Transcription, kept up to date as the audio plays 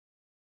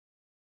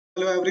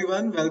Hello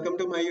everyone, welcome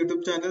to my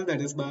YouTube channel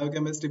that is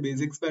Biochemistry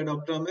Basics by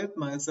Dr. Amit,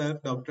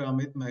 myself Dr.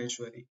 Amit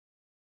Maheshwari.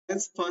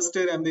 As first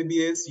year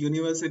MBBS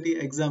university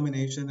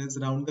examination is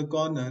round the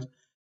corner,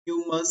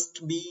 you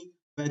must be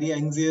very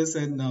anxious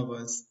and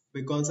nervous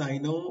because I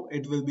know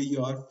it will be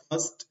your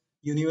first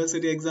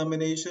university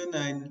examination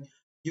and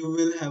you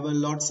will have a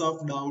lots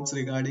of doubts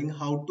regarding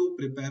how to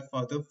prepare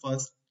for the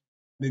first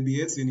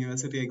MBBS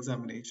university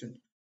examination.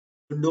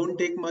 So don't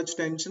take much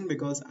tension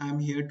because I'm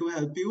here to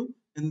help you.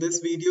 In this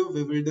video,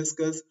 we will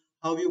discuss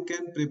how you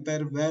can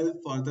prepare well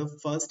for the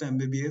first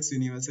MBBS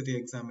university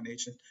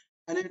examination.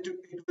 And it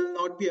will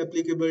not be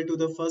applicable to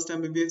the first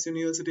MBBS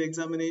university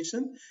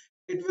examination.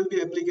 It will be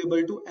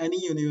applicable to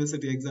any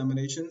university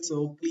examination.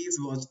 So please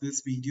watch this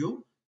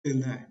video till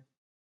the end.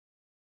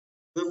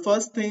 The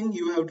first thing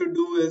you have to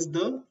do is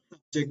the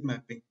subject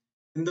mapping.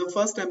 In the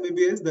first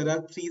MBBS, there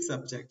are three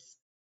subjects: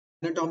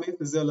 anatomy,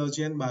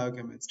 physiology, and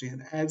biochemistry.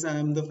 And as I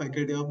am the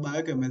faculty of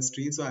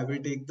biochemistry, so I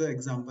will take the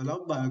example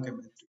of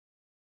biochemistry.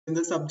 In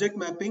the subject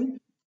mapping,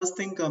 first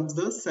thing comes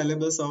the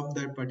syllabus of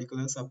that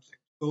particular subject.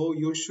 So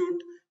you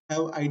should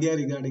have idea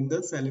regarding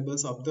the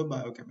syllabus of the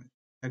biochemistry.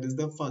 That is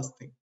the first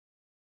thing.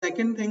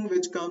 Second thing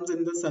which comes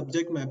in the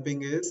subject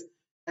mapping is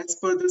as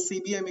per the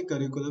CBME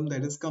curriculum,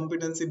 that is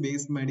competency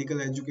based medical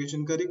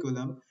education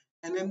curriculum,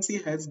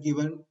 NMC has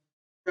given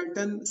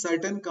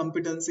certain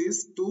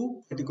competencies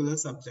to particular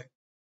subject.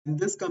 And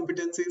these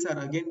competencies are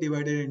again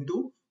divided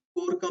into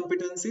core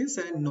competencies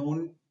and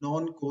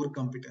non-core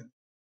competencies.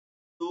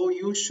 So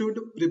you should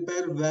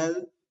prepare well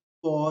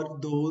for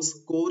those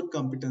core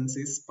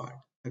competencies part.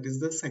 That is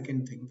the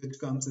second thing which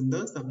comes in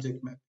the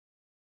subject map.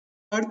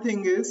 Third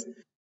thing is,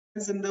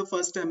 as in the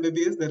first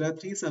MBBS, there are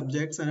three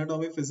subjects: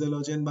 anatomy,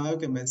 physiology, and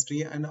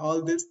biochemistry, and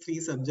all these three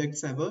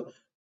subjects have a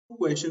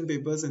question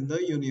papers in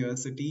the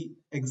university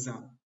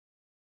exam.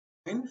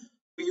 Fine.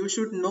 So you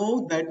should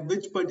know that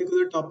which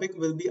particular topic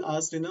will be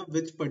asked in a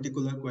which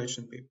particular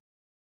question paper.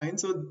 Fine.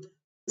 So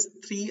these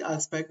three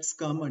aspects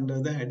come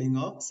under the heading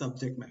of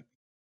subject mapping.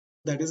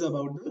 That is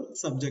about the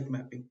subject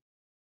mapping.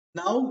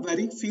 Now,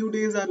 very few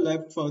days are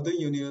left for the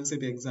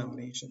university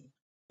examination.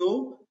 So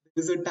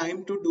there is a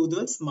time to do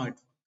the smart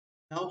work.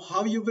 Now,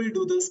 how you will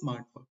do the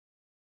smart work?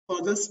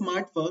 For the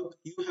smart work,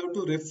 you have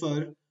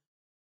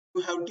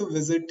to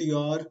visit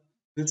your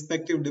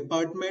respective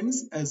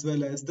departments as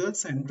well as the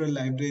central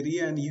library,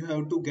 and you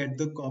have to get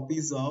the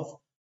copies of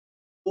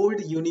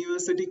old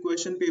university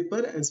question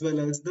paper as well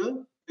as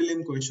the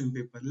prelim question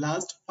paper.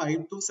 Last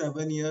 5 to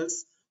 7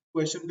 years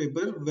question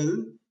paper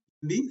will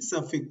be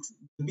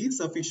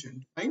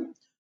sufficient. Fine.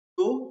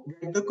 So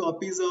get the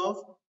copies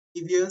of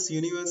previous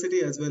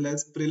university as well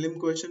as prelim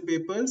question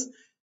papers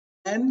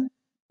and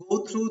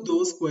go through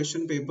those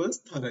question papers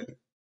thoroughly.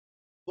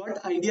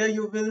 What idea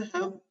you will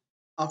have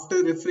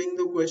after referring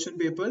the question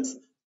papers?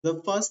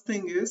 The first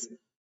thing is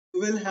you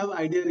will have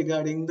idea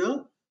regarding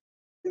the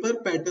paper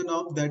pattern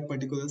of that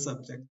particular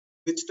subject.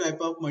 Which type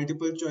of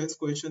multiple choice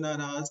question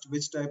are asked,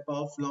 which type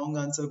of long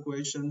answer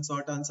questions,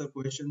 short answer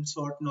questions,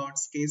 short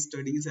notes, case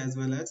studies, as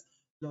well as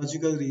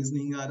logical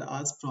reasoning are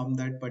asked from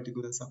that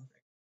particular subject.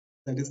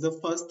 That is the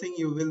first thing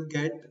you will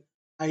get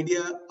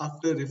idea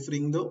after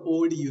referring the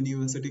old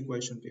university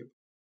question paper.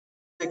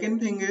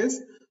 Second thing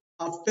is,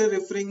 after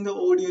referring the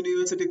old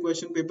university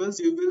question papers,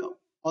 you will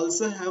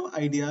also have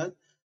idea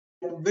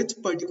which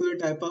particular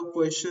type of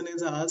question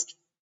is asked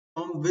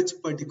from which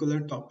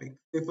particular topic.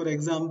 Say for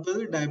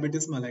example,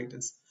 diabetes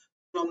mellitus.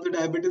 From the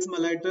diabetes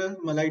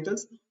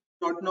mellitus,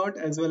 short note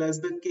as well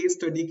as the case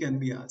study can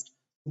be asked.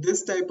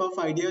 This type of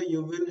idea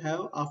you will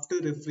have after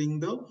referring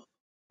the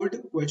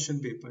old question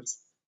papers.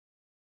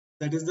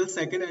 That is the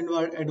second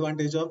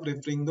advantage of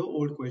referring the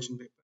old question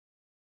paper.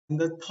 And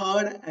the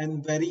third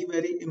and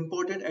very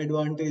important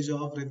advantage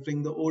of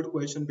referring the old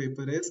question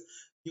paper is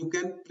you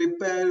can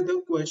prepare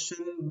the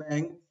question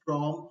bank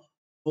from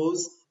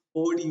those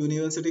old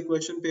university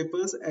question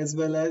papers as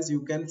well as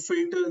you can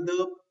filter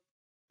the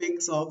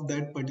topics of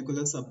that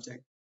particular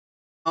subject.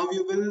 How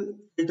you will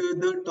filter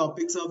the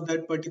topics of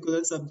that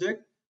particular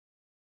subject?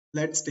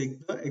 Let's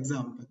take the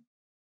example.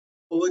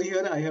 Over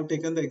here, I have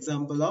taken the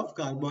example of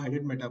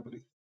carbohydrate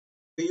metabolism.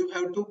 So you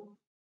have to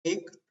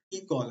make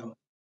three columns: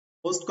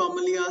 most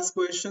commonly asked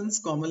questions,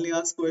 commonly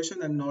asked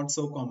question, and not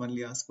so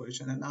commonly asked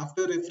question. And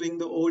after referring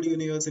the old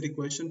university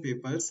question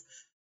papers,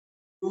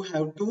 you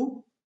have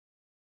to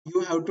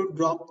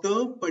drop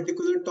the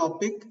particular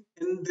topic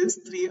in this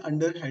three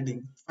under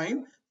heading.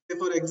 Fine. Say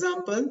for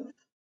example,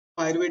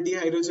 pyruvate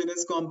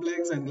dehydrogenase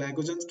complex and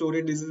glycogen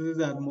storage diseases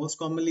are most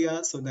commonly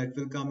asked, so that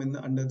will come in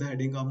under the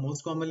heading of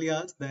most commonly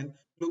asked. Then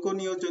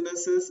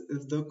gluconeogenesis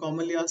is the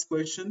commonly asked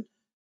question,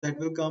 that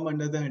will come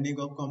under the heading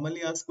of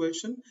commonly asked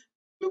question.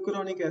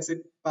 Glucuronic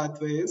acid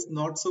pathway is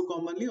not so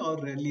commonly or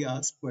rarely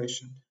asked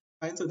question.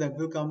 Fine, so that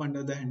will come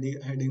under the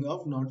heading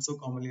of not so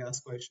commonly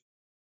asked question.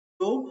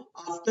 So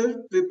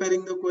after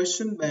preparing the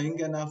question bank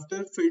and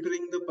after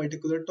filtering the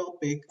particular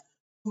topic,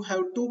 you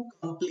have to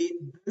complete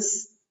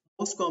this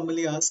most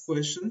commonly asked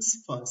questions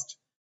first.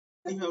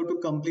 Then you have to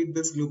complete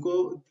this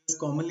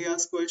commonly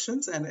asked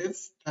questions, and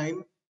if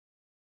time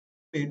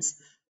permits,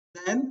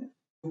 then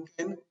you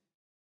can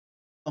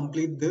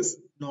complete this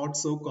not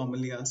so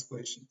commonly asked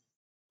question.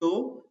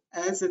 So,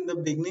 as in the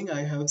beginning,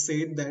 I have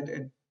said that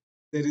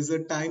there is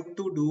a time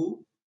to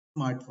do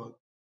smart work.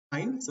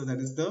 Fine. So that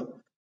is the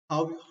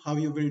how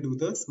you will do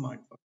the smart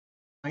work.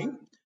 Fine.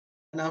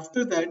 And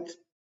after that,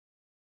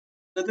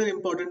 another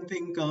important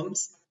thing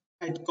comes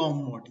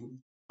AdCom module.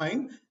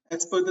 Fine.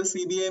 As per the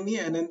CBME,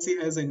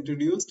 NNC has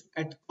introduced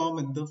AdCom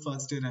in the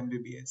first year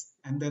MBBS,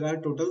 and there are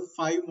total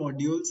 5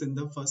 modules in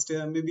the first year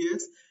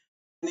MBBS.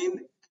 And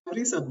in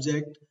every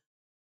subject,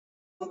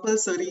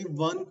 compulsory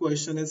one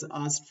question is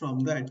asked from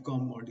the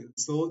AdCom module.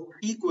 So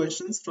 3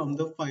 questions from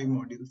the 5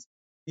 modules.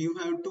 You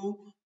have to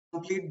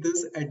complete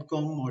this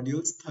AdCom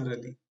modules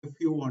thoroughly if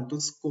you want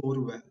to score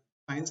well.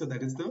 Fine. So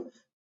that is the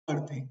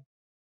third thing.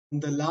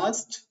 And the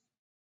last,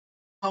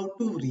 how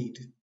to read.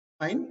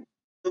 Fine.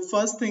 The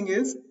first thing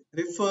is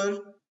refer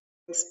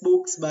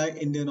textbooks by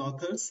Indian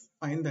authors.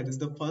 Fine. That is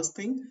the first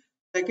thing.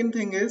 Second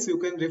thing is you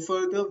can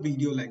refer the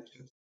video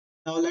lectures.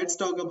 Now let's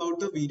talk about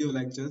the video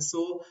lectures.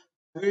 So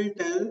I will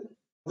tell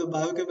the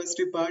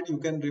biochemistry part. You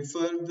can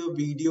refer the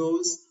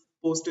videos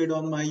posted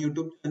on my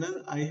YouTube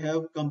channel. I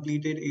have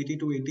completed 80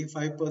 to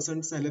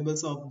 85%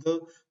 syllabus of the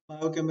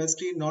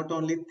biochemistry. Not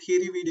only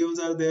theory videos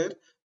are there,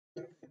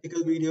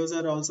 practical videos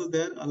are also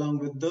there along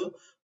with the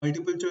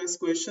multiple choice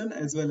question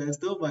as well as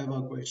the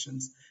Viva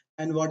questions.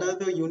 And what are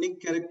the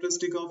unique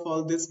characteristic of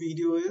all this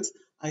video is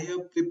I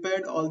have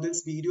prepared all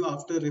this video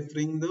after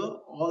referring the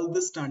all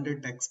the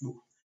standard textbook.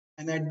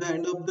 And at the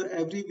end of the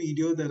every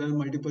video there are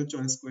multiple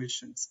choice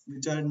questions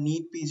which are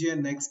NEET PG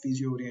and next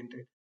PG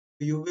oriented.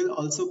 You will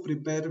also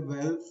prepare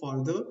well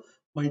for the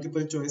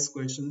multiple choice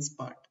questions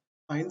part.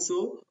 Fine.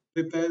 So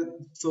prepare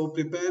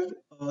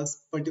a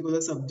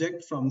particular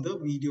subject from the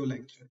video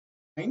lecture.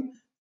 Fine.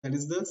 That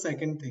is the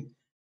second thing.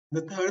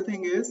 The third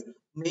thing is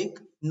make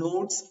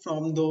notes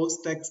from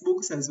those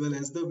textbooks as well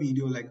as the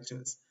video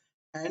lectures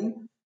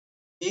and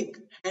make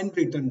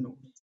handwritten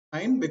notes.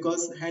 Fine,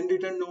 because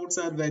handwritten notes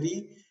are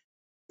very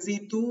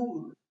easy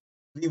to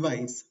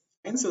revise.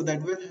 And so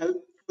that will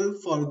helpful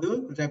for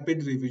the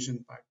rapid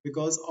revision part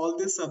because all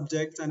these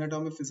subjects,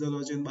 anatomy,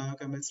 physiology, and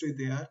biochemistry,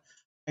 they are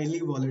highly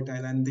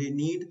volatile and they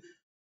need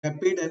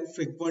rapid and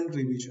frequent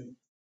revision.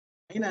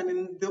 And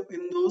in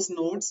those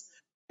notes,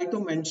 try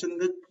to mention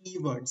the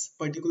keywords,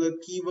 particular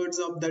keywords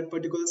of that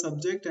particular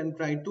subject, and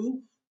try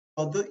to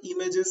draw the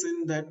images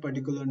in that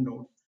particular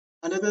note.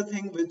 Another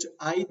thing which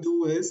I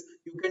do is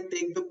you can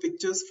take the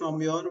pictures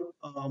from your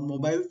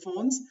mobile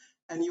phones,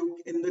 and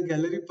you in the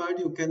gallery part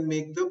you can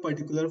make the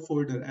particular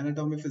folder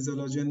anatomy,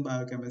 physiology, and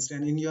biochemistry.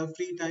 And in your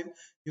free time,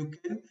 you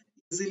can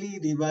easily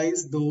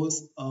revise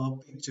those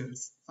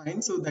pictures.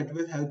 Fine, so that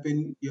will help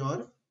in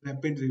your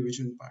rapid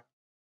revision part.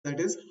 That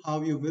is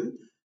how you will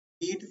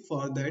read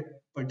for that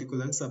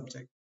particular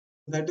subject.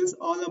 That is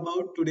all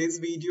about today's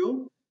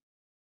video.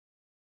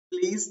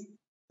 Please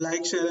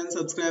like, share, and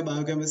subscribe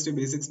Biochemistry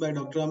Basics by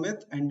Dr.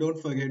 Amit, and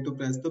don't forget to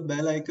press the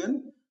bell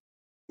icon.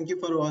 Thank you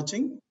for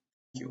watching.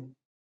 Thank you.